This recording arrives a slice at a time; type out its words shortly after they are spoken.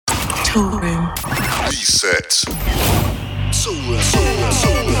Toolroom. Reset.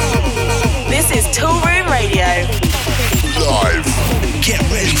 This is Toolroom Radio. Live. Get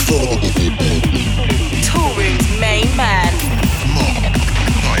ready for Toolroom's main man,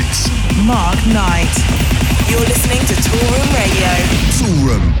 Mark Knight. You're listening to Toolroom Radio.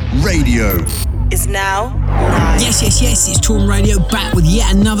 Toolroom Radio is now live. Yes, it's Toolroom Radio back with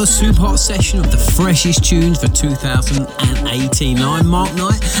yet another super hot session of the freshest tunes for 2018. I'm Mark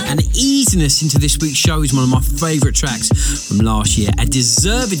Knight, and easing us into this week's show is one of my favourite tracks from last year, a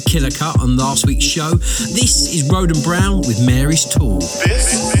deserved killer cut on last week's show. This is Roden Brown with Mary's Tool.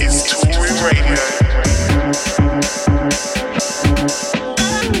 This is Toolroom Radio.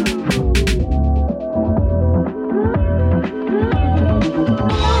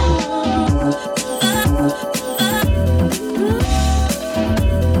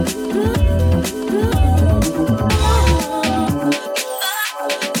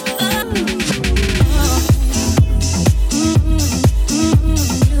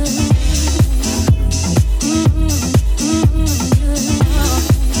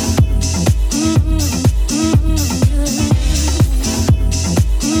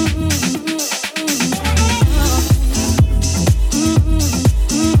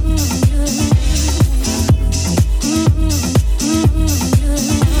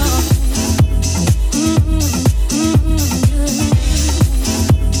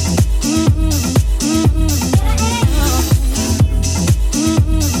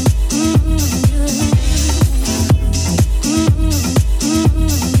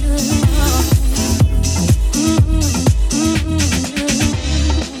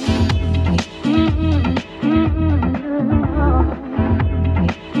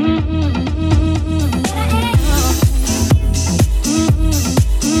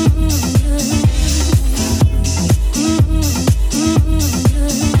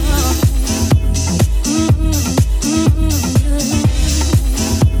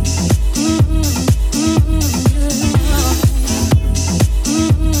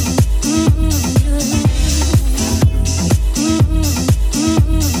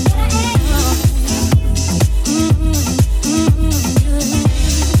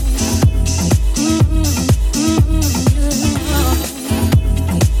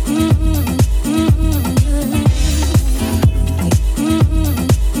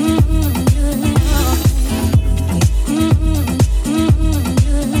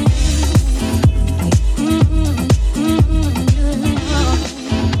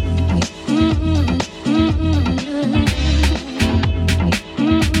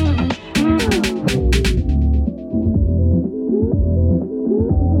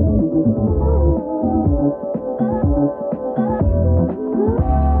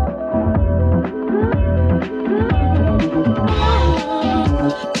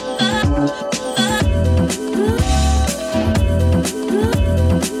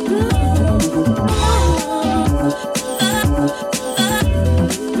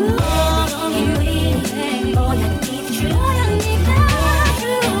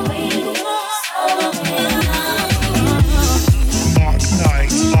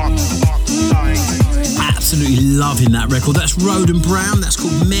 That's Roden Brown, that's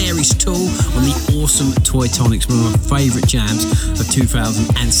called Mary's Tool on the awesome Toy Tonics, one of my favourite jams of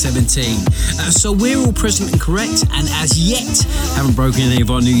 2017. So we're all present and correct, and as yet haven't broken any of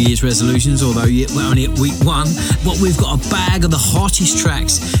our New Year's resolutions, although we're only at week one. But we've got a bag of the hottest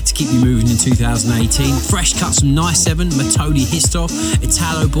tracks to keep you moving in 2018. Fresh cuts from Nice 7, Metodi Histov,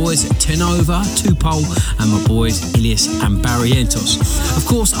 Italo Boys, Tenova, Tupole, and my boys Ilias and Barrientos. Of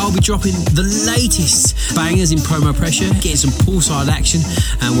course, I'll be dropping the latest bangers in promo pressure, getting some poolside action,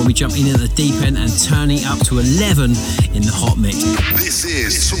 and when we jump in at the deep end and turning up to 11 in the hot mix. This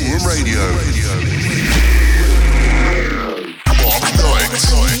is Toolroom Radio.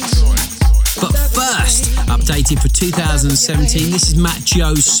 But first, updated for 2017, this is Matt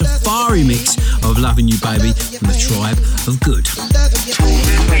Joe's Safari mix of Loving You Baby from the Tribe of Good.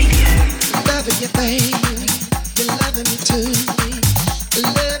 Toolroom Radio. Loving you, baby. You're loving me too.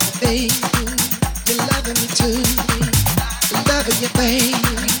 Love you, baby. You're loving me too. Loving you, baby.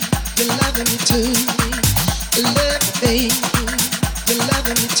 You're loving me too. Love you, baby. You're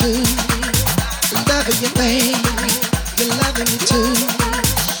loving me too. Loving you, baby. You're loving me too.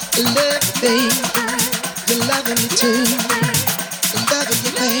 Love you, baby. You're loving me too. Loving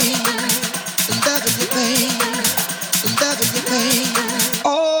you, baby. Loving you, baby. Loving you, baby.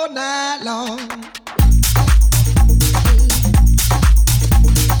 All night long.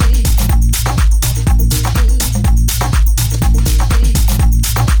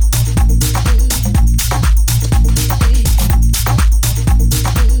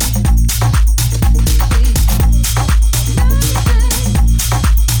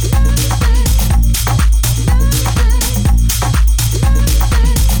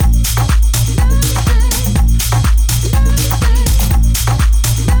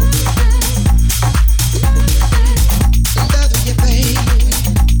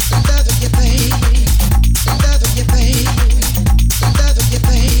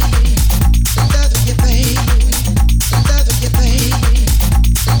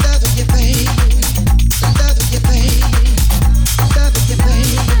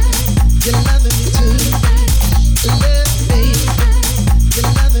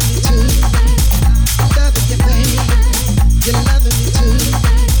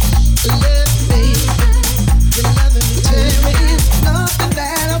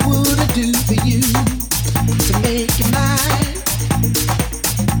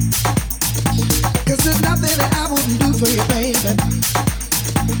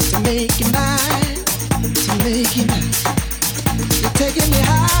 make you mine, to make you mine. You're taking me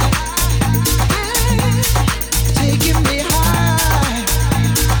high, taking me high.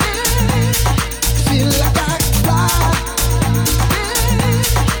 Feel like I can fly.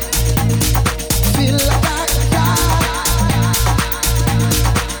 Feel like I can fly.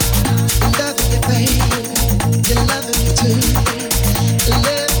 I'm loving you, baby. You're loving me too.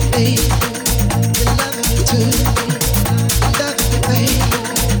 Love me, baby. You're loving me too. I'm loving you, baby.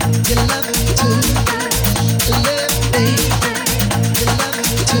 You're loving me too. Love me, baby. You're loving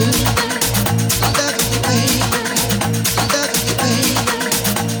me too. I'm loving you, baby. I'm loving you, baby.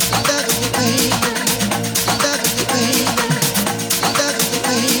 I'm loving you, baby. I'm loving you, baby. I'm loving you,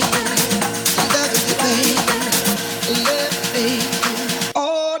 baby. I'm loving you, baby. Love me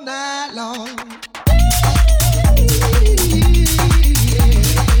all night long.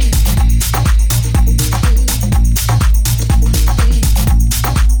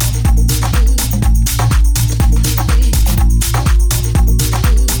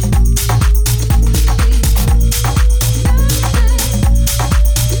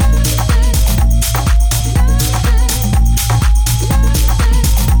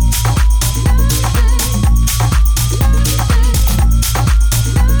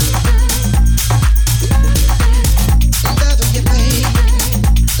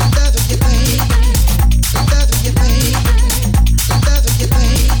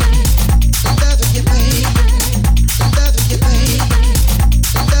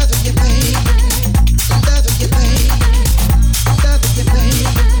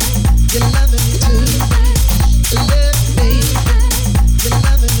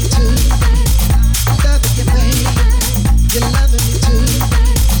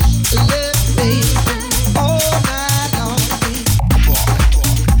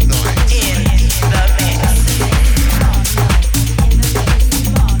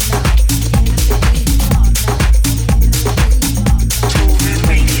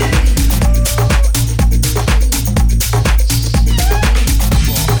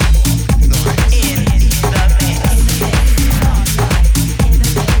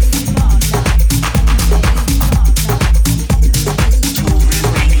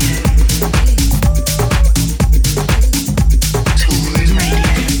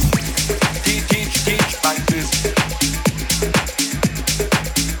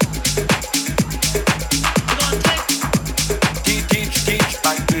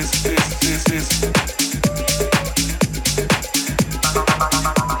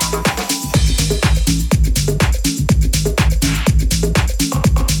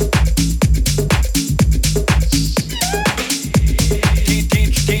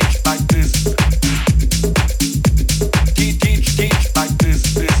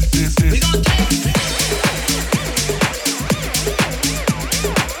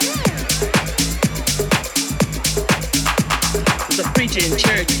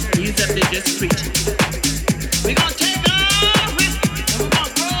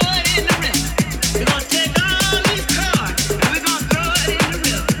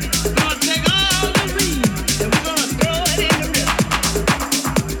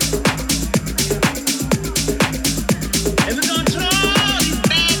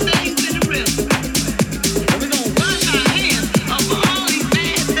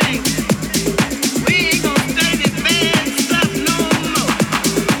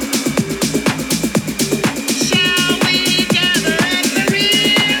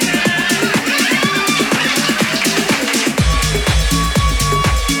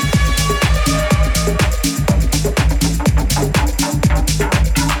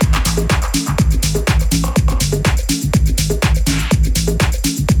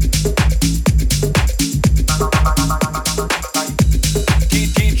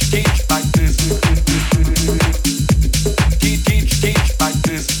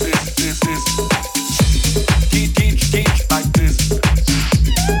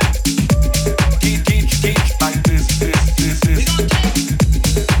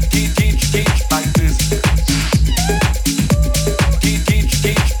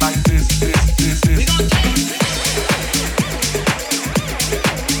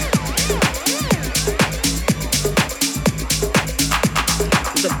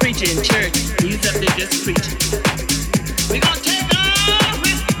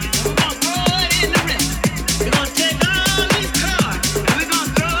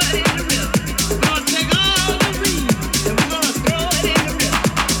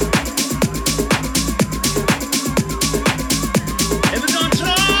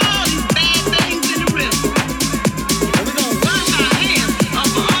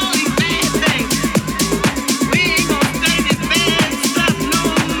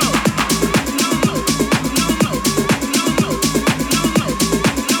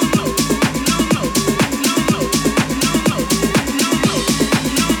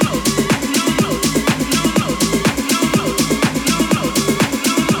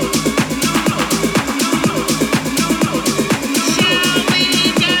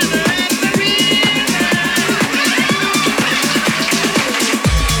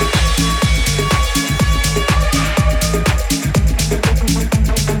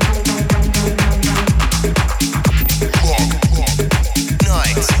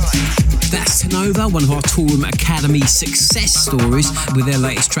 one of our Toolroom Academy success stories with their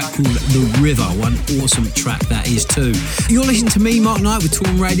latest track called The River. One awesome track that is too. You're listening to me, Mark Knight, with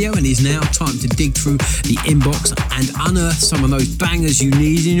Toolroom Radio, and it's now time to dig through the inbox and unearth some of those bangers you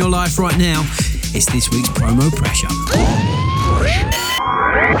need in your life right now. It's this week's Promo Pressure.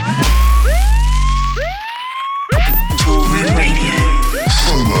 Toolroom Radio.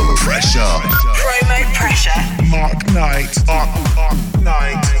 Promo Pressure. Promo Pressure. Mark Knight. Mark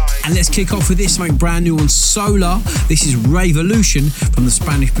Knight. And let's kick off with this, something brand new on Solar. This is Revolution from the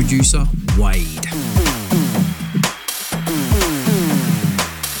Spanish producer Wade.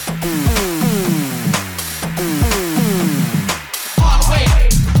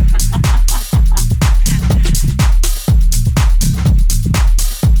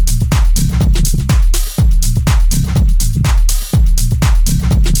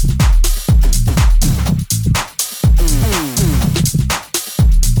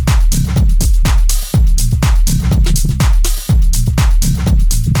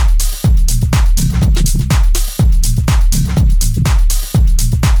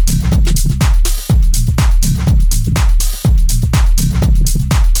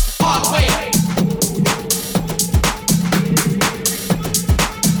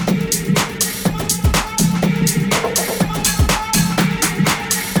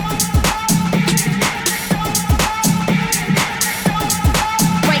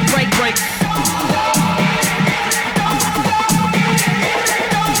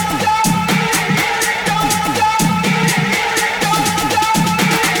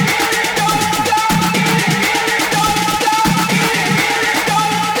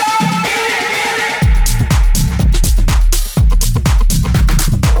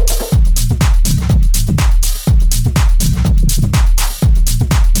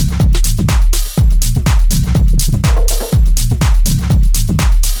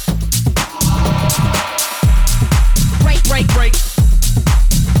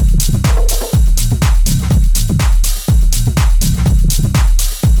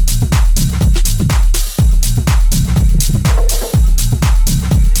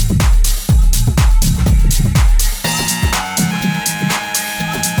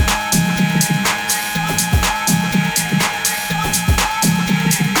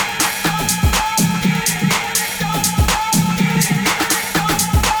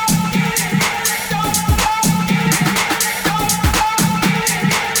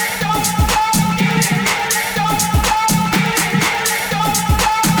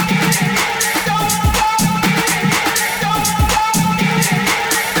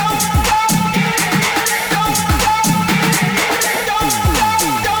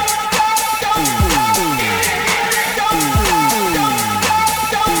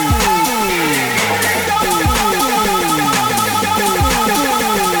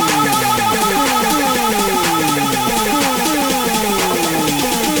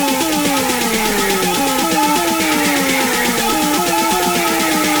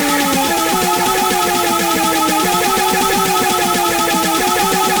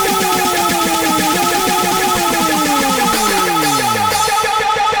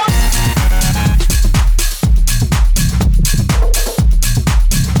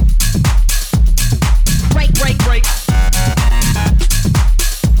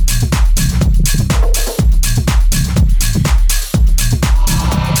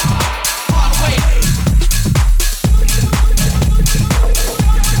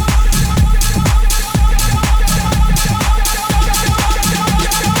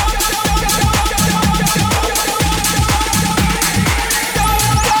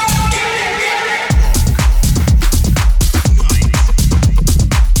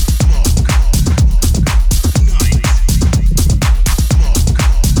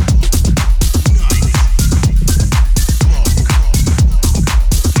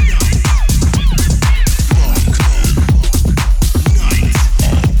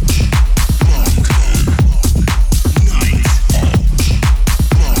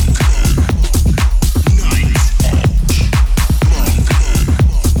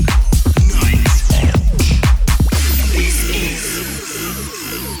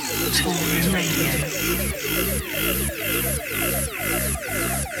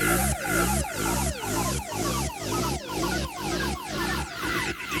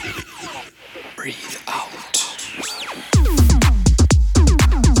 Breathe out.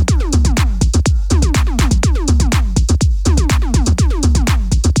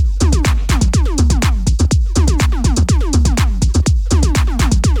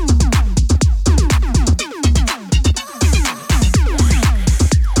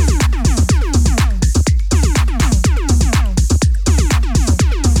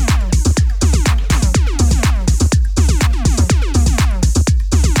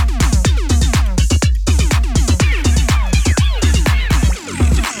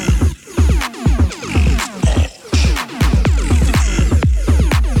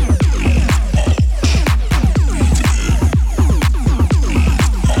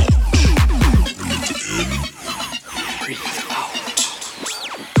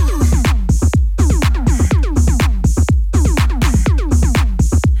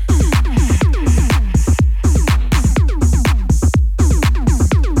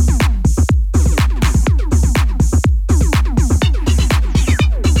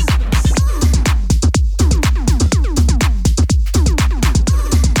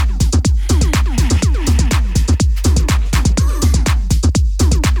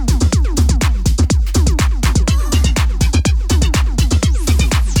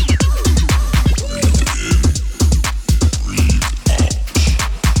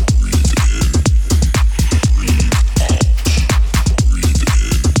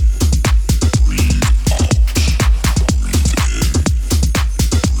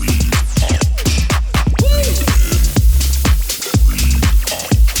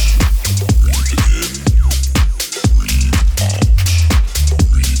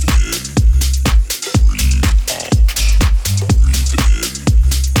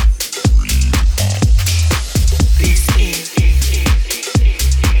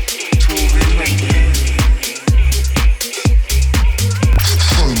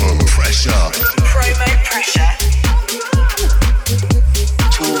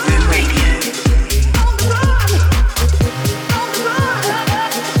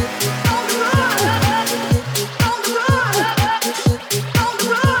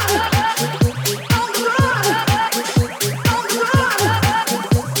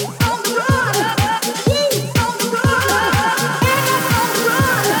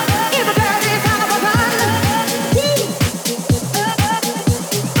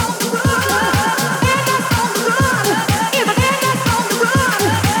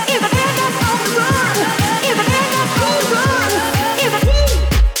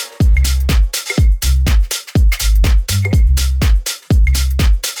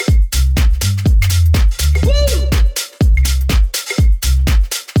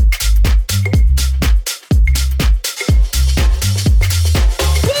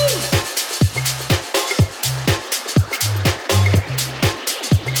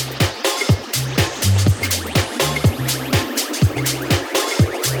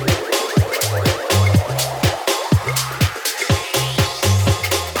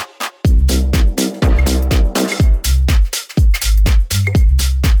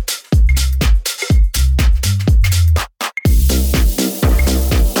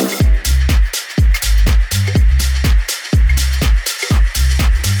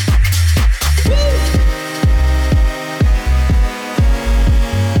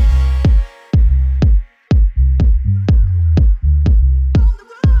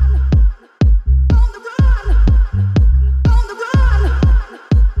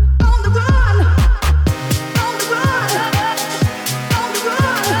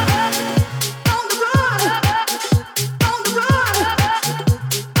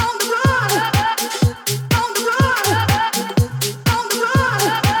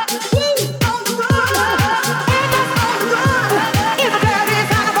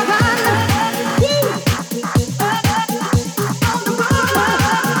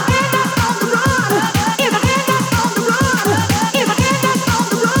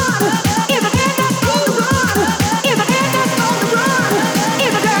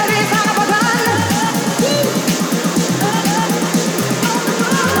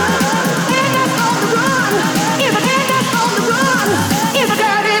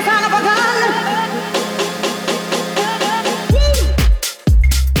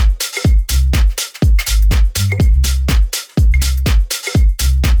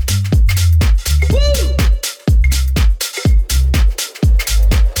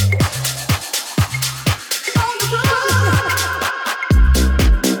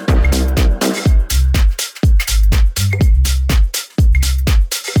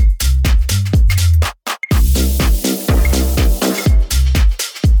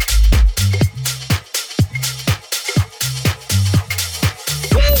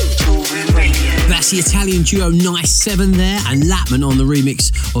 the Italian duo Nice 7 there, and Lapman on the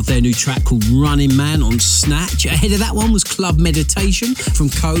remix of their new track called Running Man on Snatch. Ahead of that one was Club Meditation from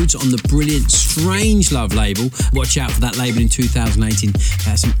Codes on the brilliant Strange Love label. Watch out for that label in 2018.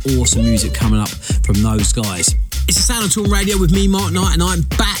 There's some awesome music coming up from those guys. It's the Sound of Toolroom Radio with me, Mark Knight, and I'm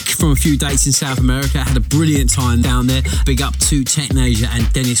back from a few dates in South America. I had a brilliant time down there. Big up to Technasia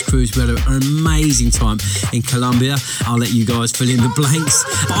and Dennis Cruz. We had an amazing time in Colombia. I'll let you guys fill in the blanks.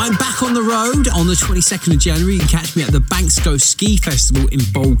 But I'm back on the road on the 22nd of January. You can catch me at the Banksko Ski Festival in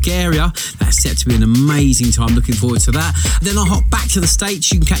Bulgaria. That's set to be an amazing time. Looking forward to that. Then I'll hop back to the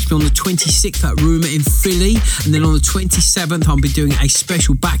States. You can catch me on the 26th at Rumour in Philly. And then on the 27th, I'll be doing a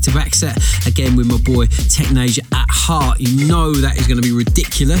special back-to-back set again with my boy Technasia at Heart. You know that is going to be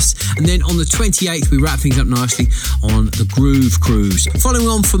ridiculous. And then on the 28th, we wrap things up nicely on the Groove Cruise. Following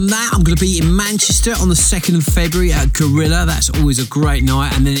on from that, I'm going to be in Manchester on the 2nd of February at Gorilla. That's always a great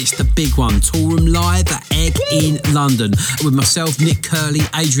night. And then it's the big one, Toolroom Live at Egg in London, with myself, Nick Curley,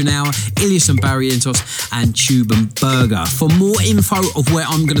 Adrian Hour, Ilias and Barrientos, and Tube and Burger. For more info of where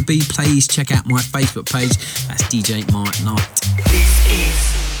I'm going to be, please check out my Facebook page. That's DJ Mark Knight. This is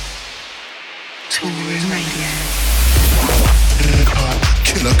Toolroom Radio.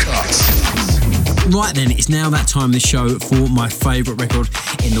 Killer cuts. Right then, it's now that time of the show for my favourite record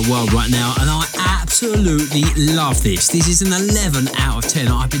in the world right now, and I absolutely love this. This is an 11 out of 10.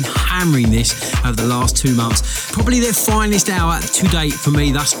 I've been hammering this over the last 2 months. Probably their finest hour to date for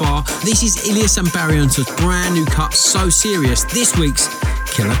me thus far. This is Ilias and Barrientos' brand new cut, So Serious, this week's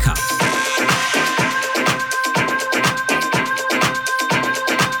Killer Cut.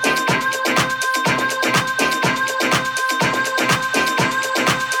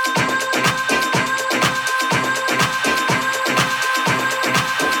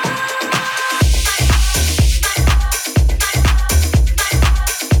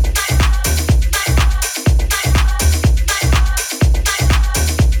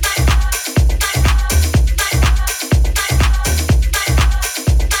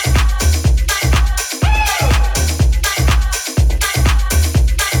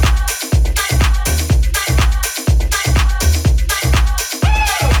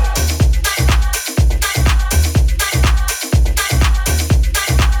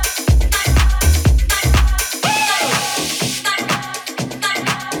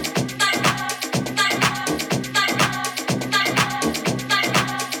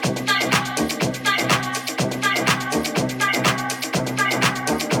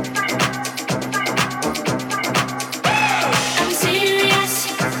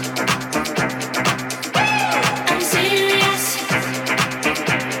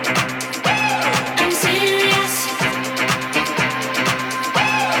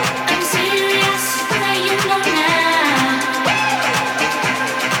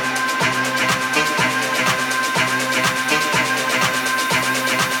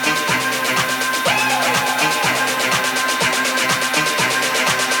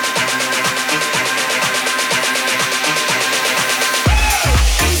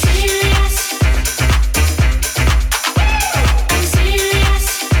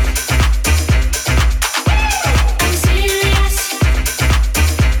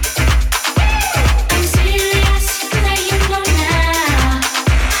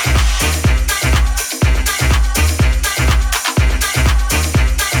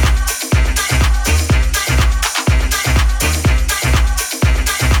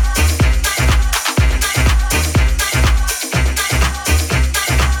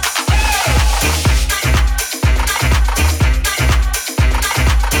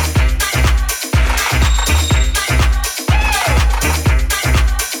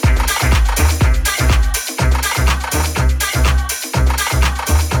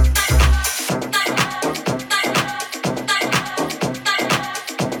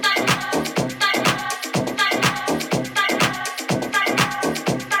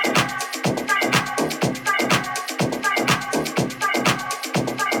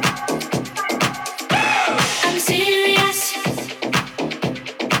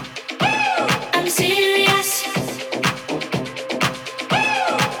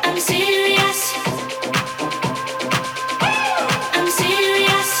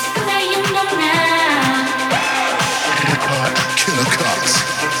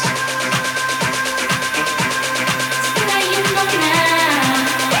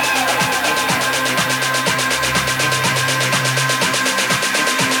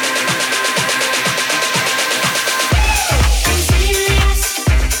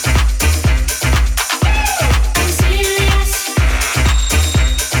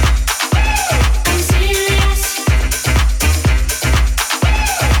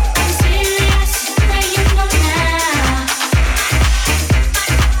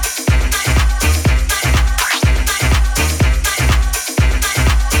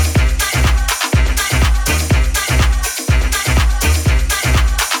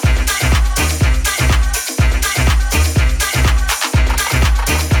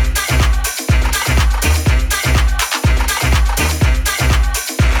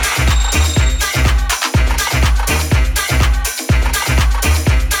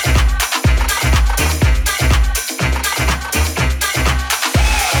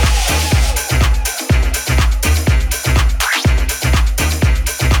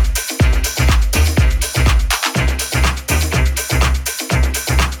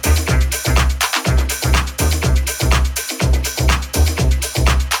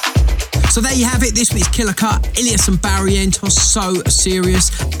 So there you have it, this week's Killer Cut, Ilias and Barrientos, So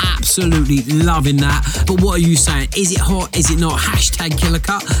Serious, absolutely loving that. But what are you saying? Is it hot? Is it not? Hashtag Killer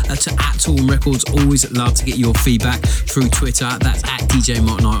Cut to @Toolroom Records. Always love to get your feedback through Twitter. That's @DJ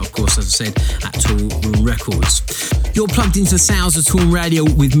Mark Knight, of course, as I said, @Toolroom Records. You're plugged into the sounds of Toolroom Radio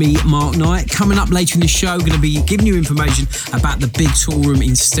with me, Mark Knight. Coming up later in the show, going to be giving you information about the big Toolroom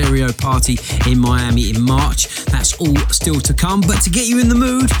in Stereo party in Miami in March. That's all still to come. But to get you in the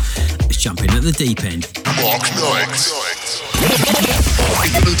mood, let's jump in at the deep end. Mark Knight.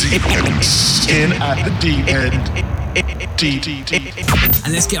 In at the deep end. Deep.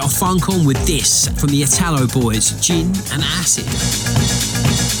 And let's get our funk on with this from the Italo Boys, Gin and Acid.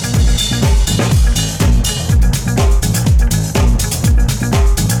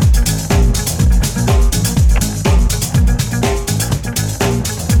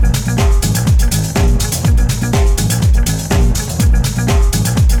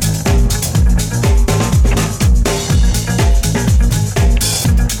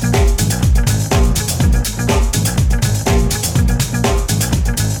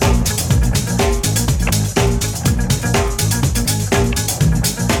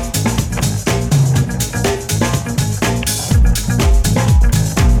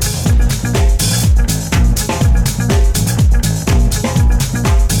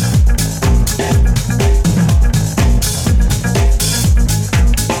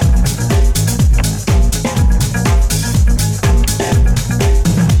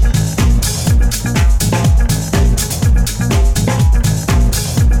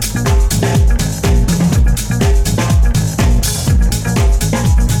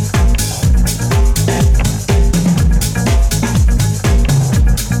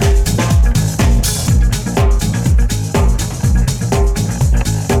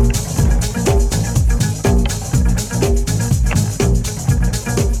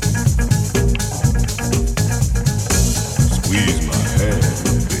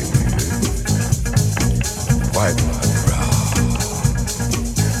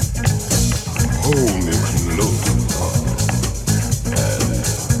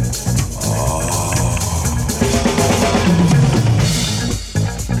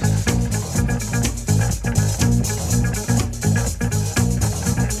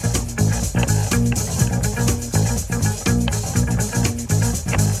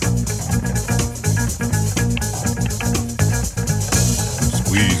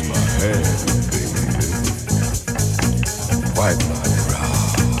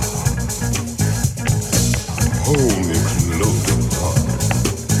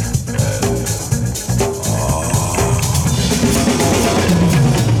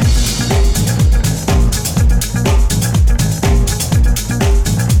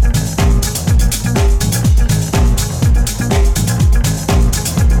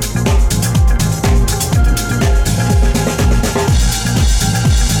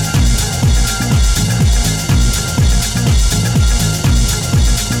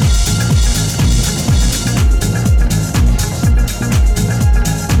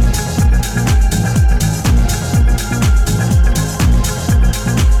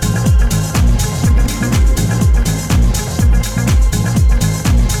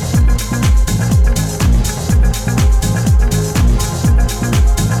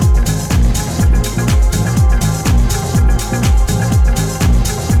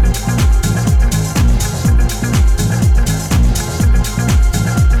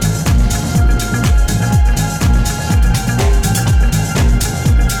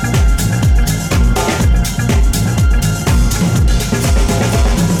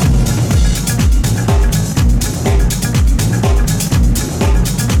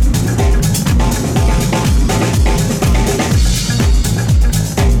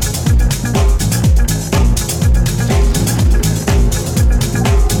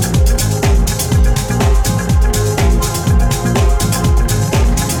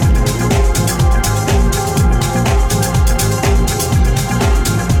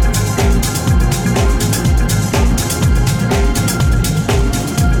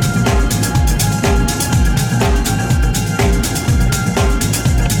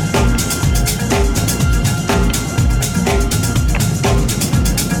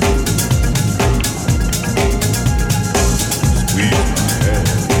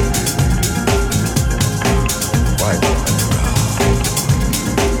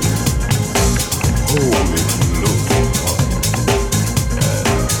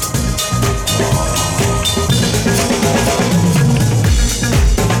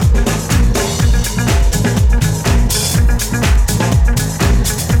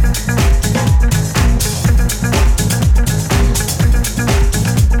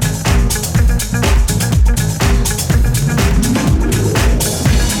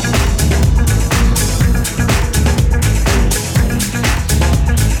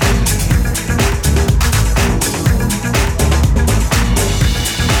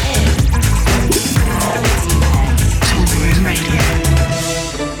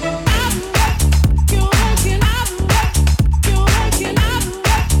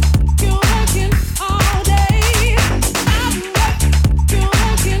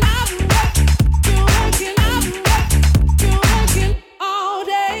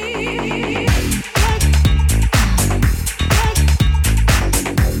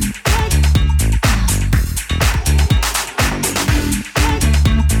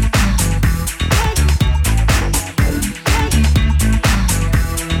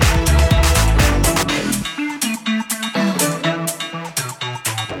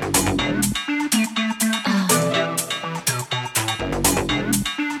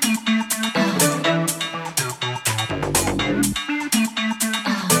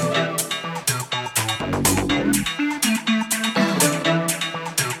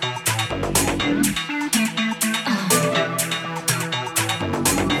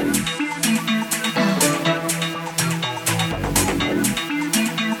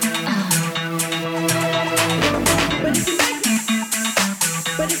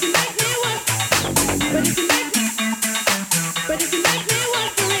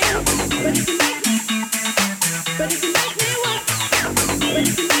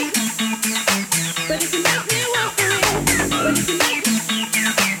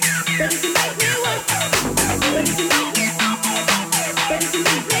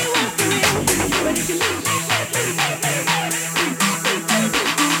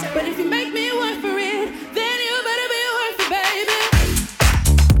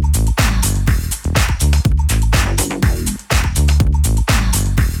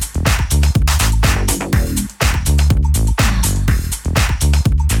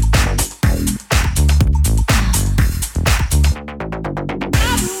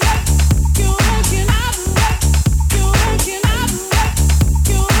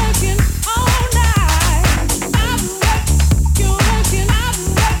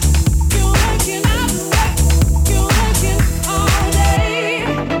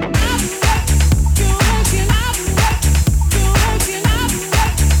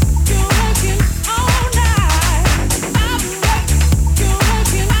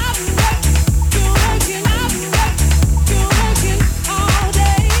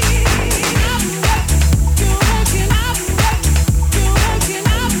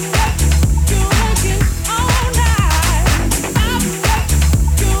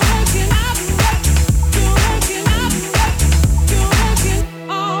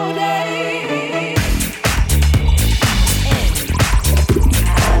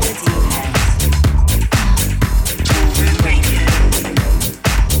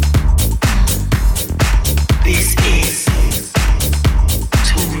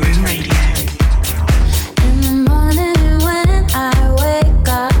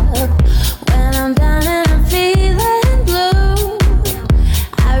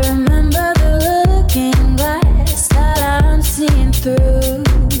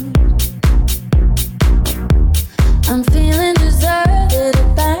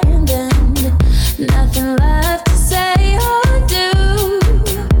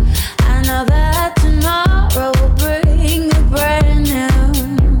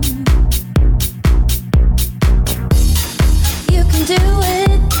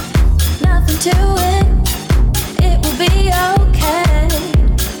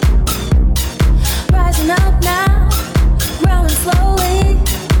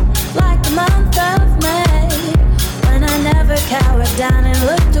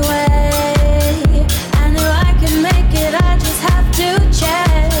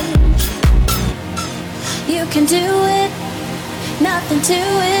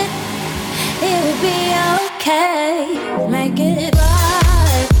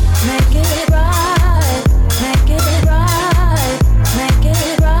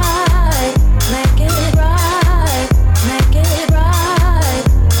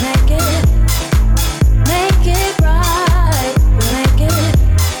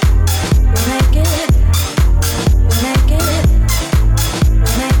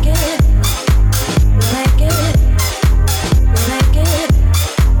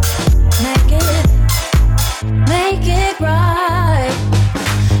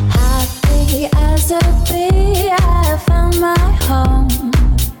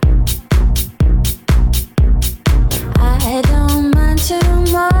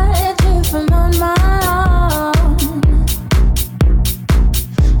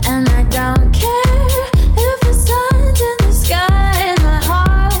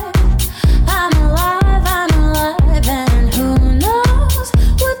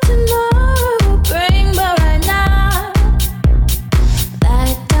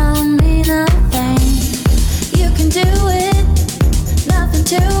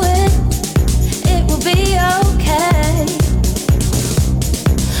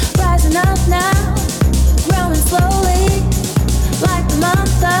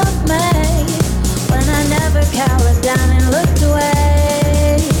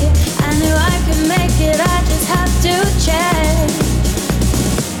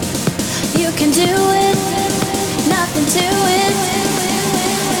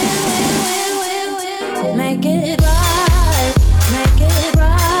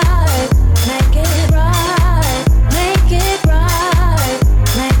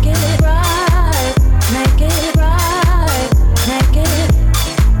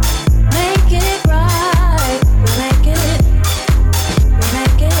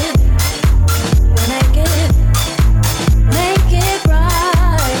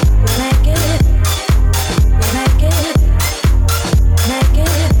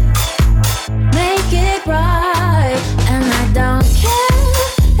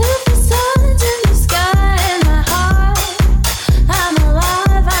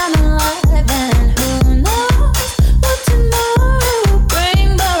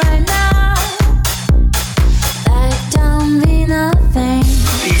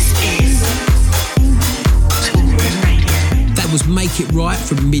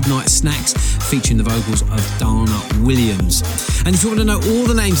 from Midnight Snacks, featuring the vocals of Dana Williams. And if you want to know all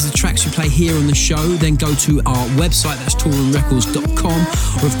the names of the tracks we play here on the show, then go to our website, that's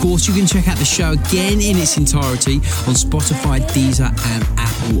toolroomrecords.com, or of course you can check out the show again in its entirety on Spotify, Deezer and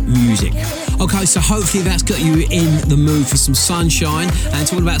Apple Music. Okay, so hopefully that's got you in the mood for some sunshine. And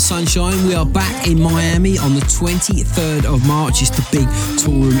talking about sunshine, we are back in Miami on the 23rd of March. It's the big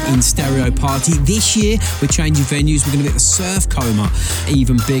Toolroom in Stereo party. This year, we're changing venues. We're going to get the Surf Coma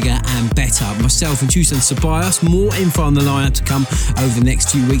even bigger and better. Myself and Tucson Sabias, more info on the lineup to come over the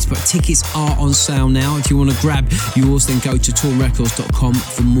next few weeks, but tickets are on sale now. If you want to grab yours, then go to toolrecords.com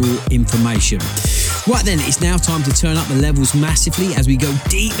for more information. Right then, it's now time to turn up the levels massively as we go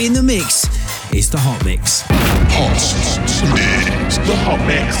deep in the mix. It's the Hot Mix. Hot Mix. The Hot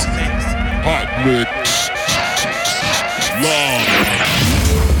Mix. Hot Mix. Live.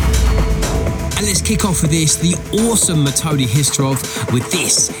 And let's kick off with this, the awesome Metodi Histrov with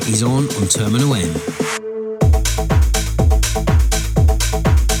This Is On Terminal M.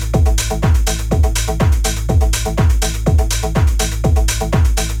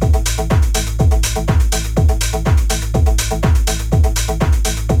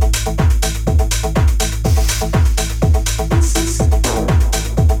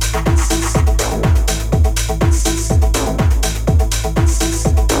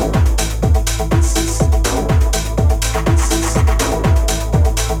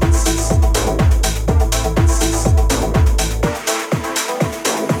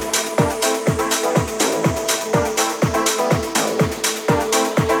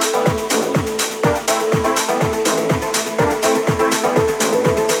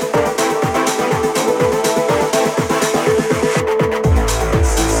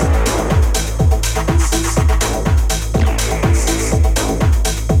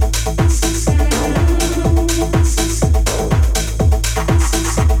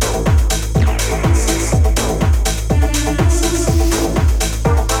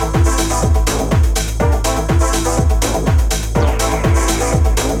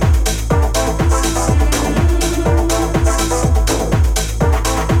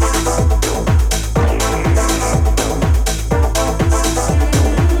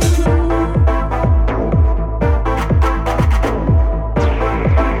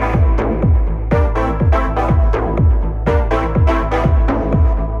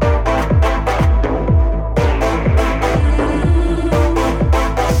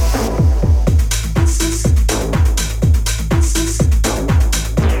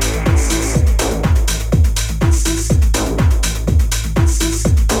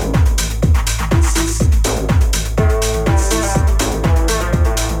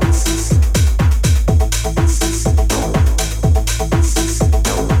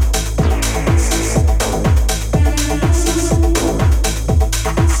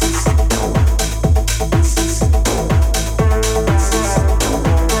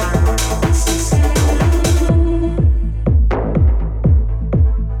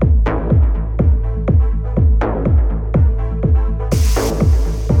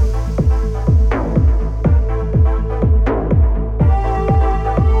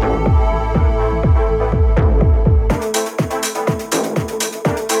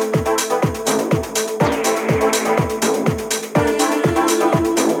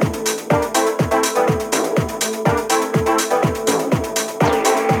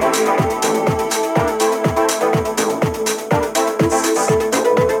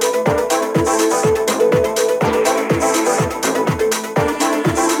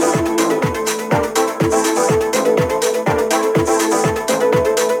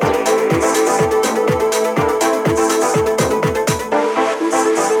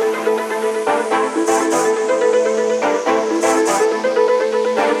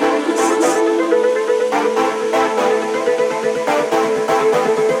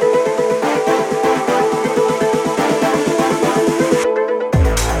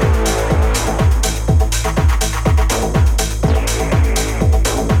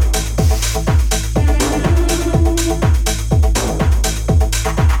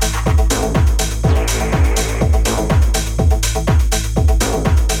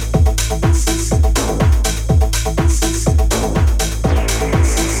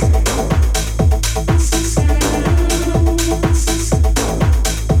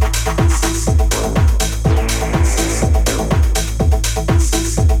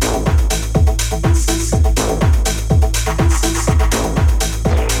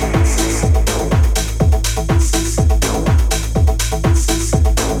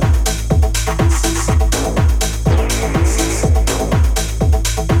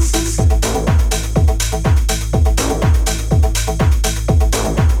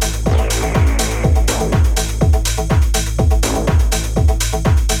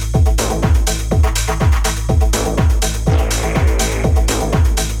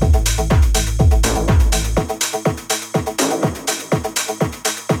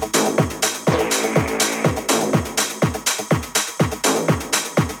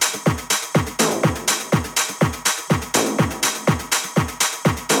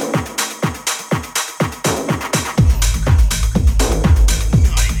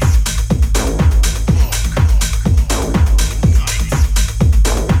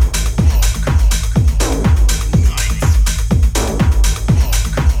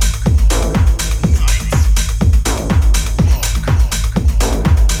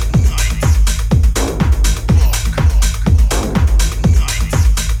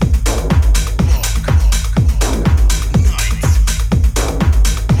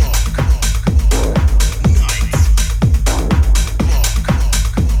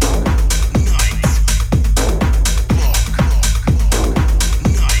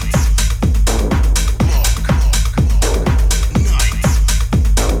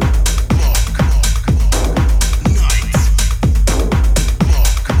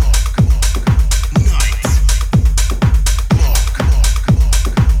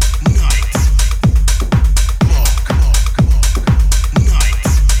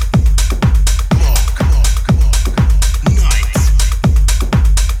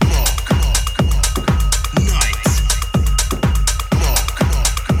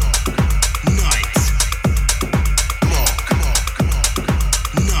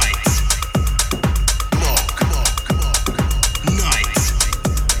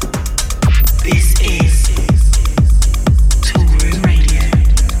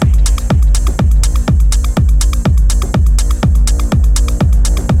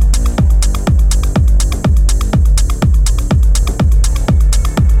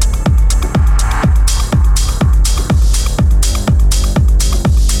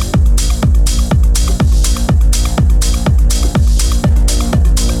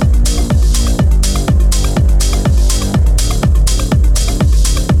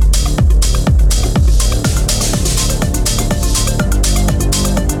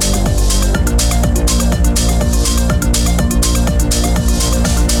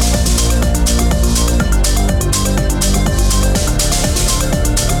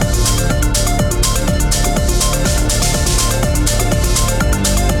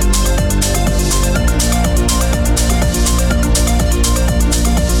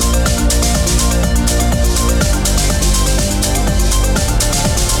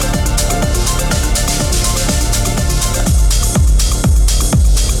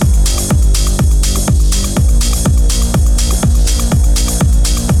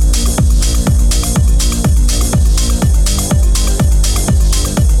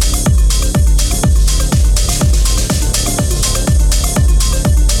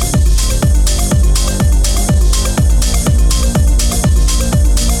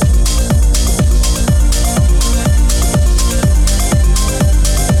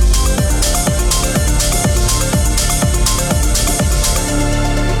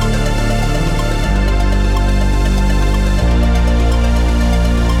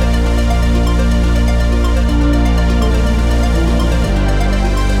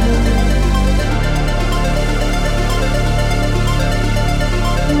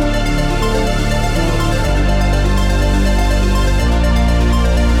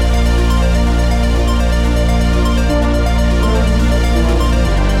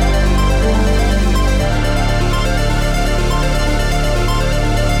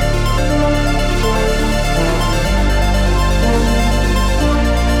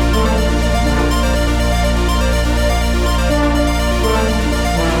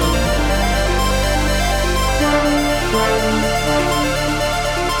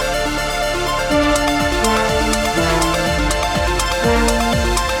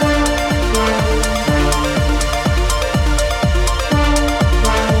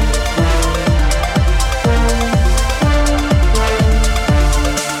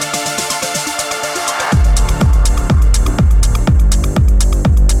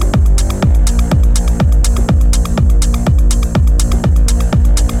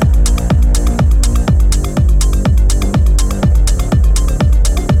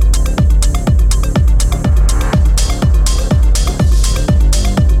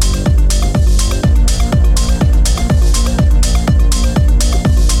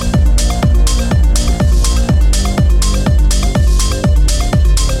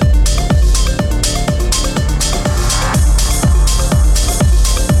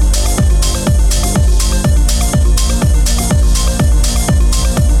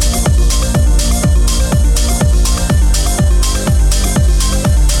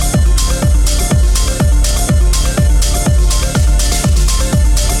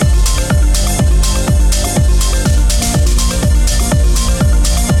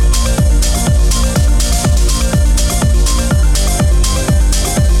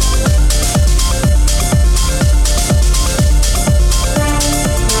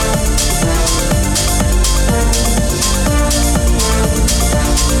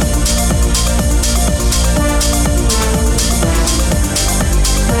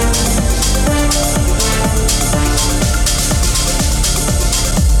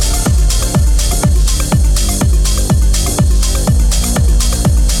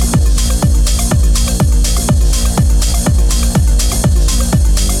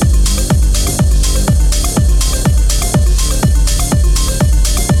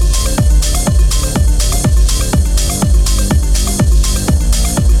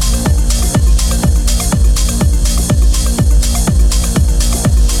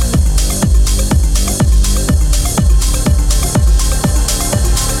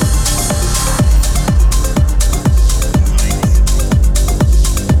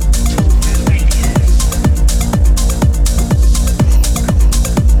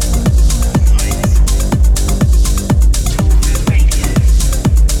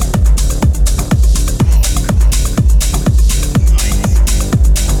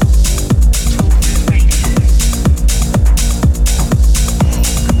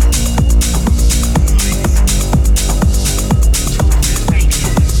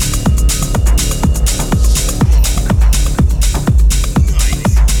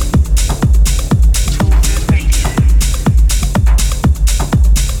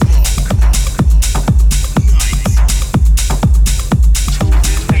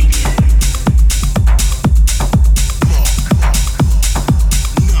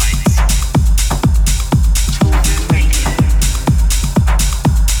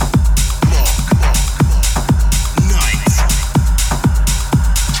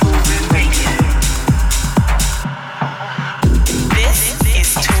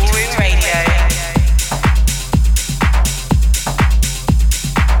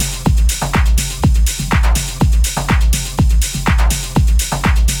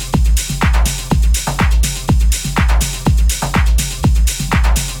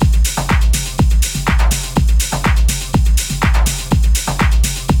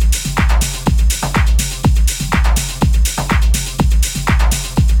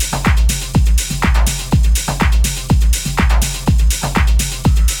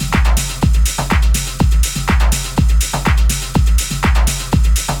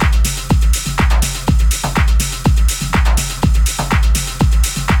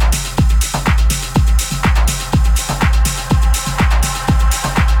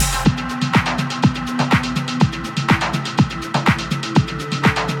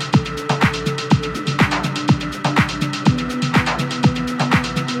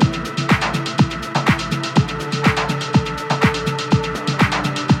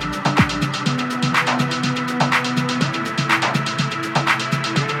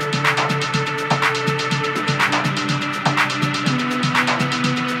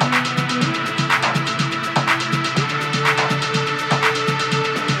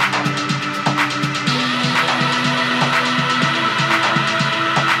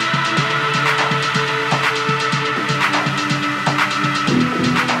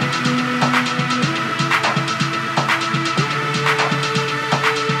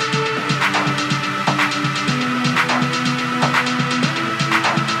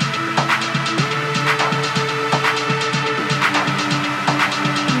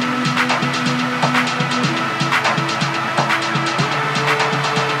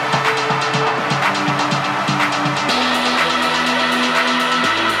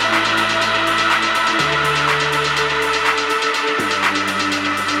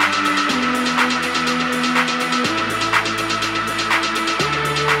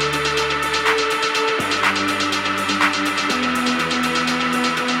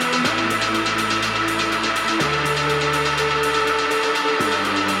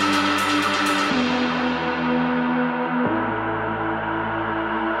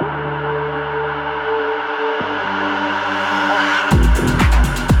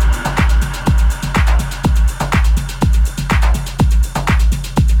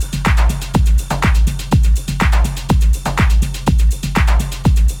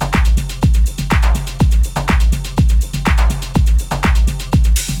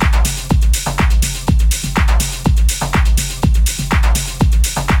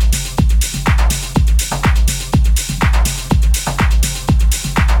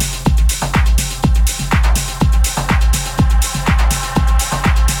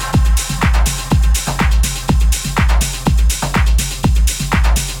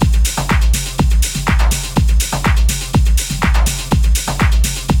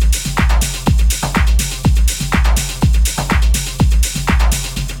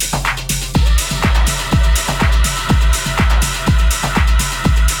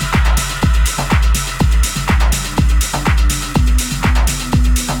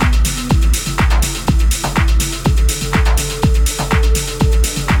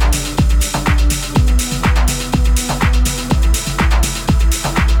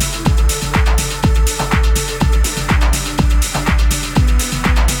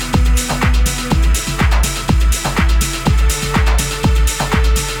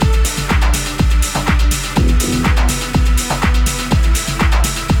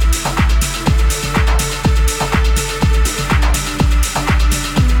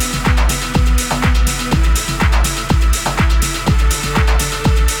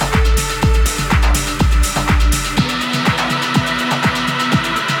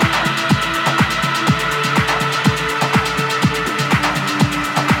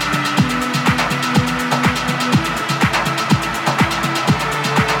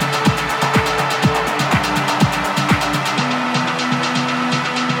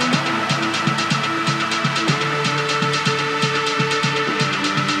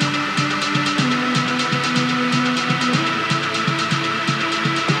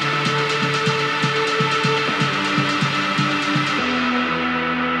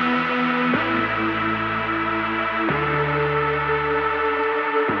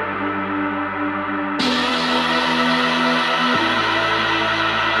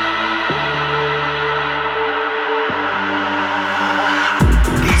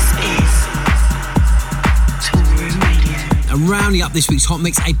 rounding up this week's Hot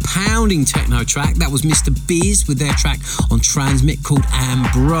Mix, a pounding techno track. That was Mr. Biz with their track on Transmit called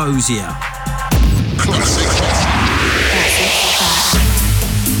Ambrosia. Classic.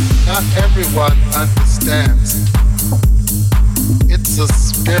 Not everyone understands. It's a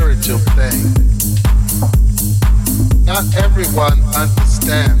spiritual thing. Not everyone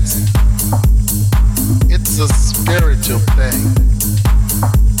understands. It's a spiritual thing.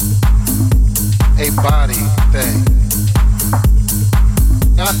 A body thing.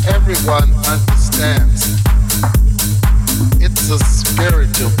 Not everyone understands. It's a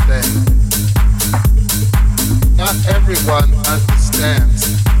spiritual thing. Not everyone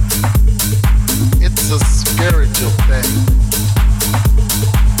understands. It's a spiritual thing.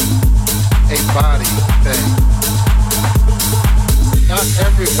 A body thing. Not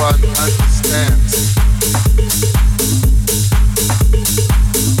everyone understands.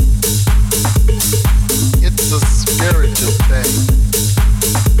 It's a spiritual thing.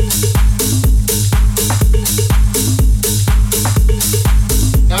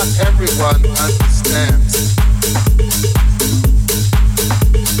 Not everyone understands.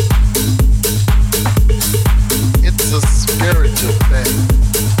 It's a spiritual thing.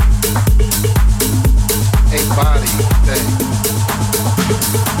 A body thing.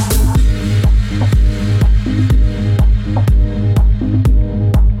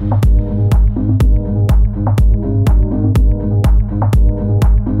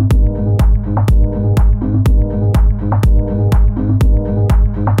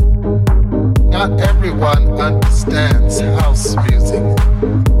 Not everyone understands house music.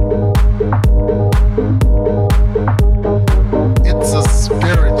 It's a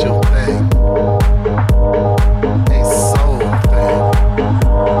spiritual thing, a soul thing.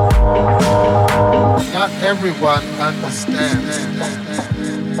 Not everyone understands.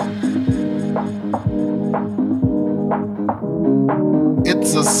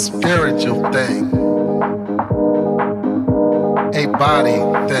 It's a spiritual thing, a body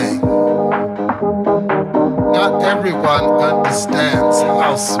thing. Not everyone understands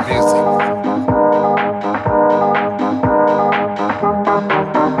house music.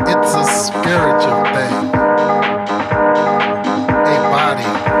 It's a spiritual thing, a body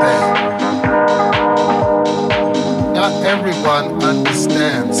thing. Not everyone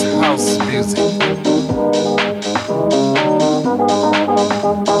understands house music.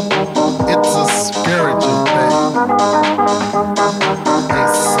 It's a spiritual thing, a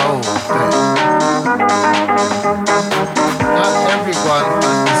soul thing. Not everyone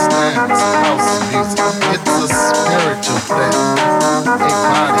understands house music. It's a spiritual thing, a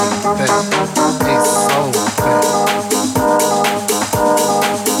body thing, a soul thing,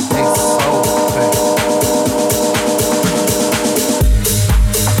 a soul thing.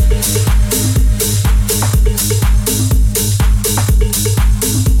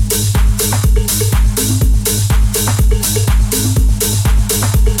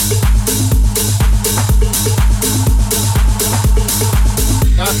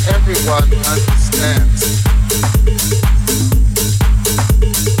 Not everyone understands.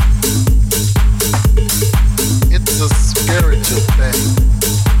 It's a spiritual thing,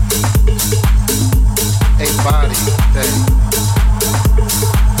 a body thing.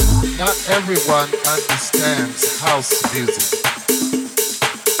 Not everyone understands house music.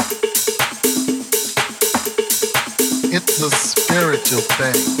 It's a spiritual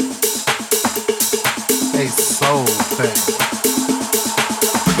thing, a soul thing.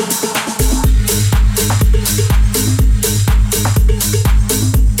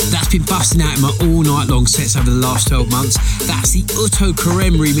 Been busting out in my all night long sets over the last 12 months. That's the Uto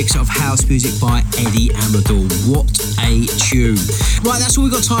Karem remix of house music by Eddie Amador. What a tune. Right, that's all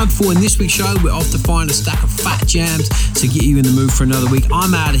we've got time for in this week's show. We're off to find a stack of fat jams to get you in the mood for another week.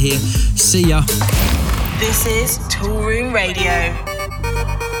 I'm out of here. See ya. This is Toolroom Radio.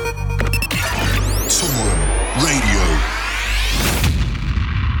 Toolroom Radio.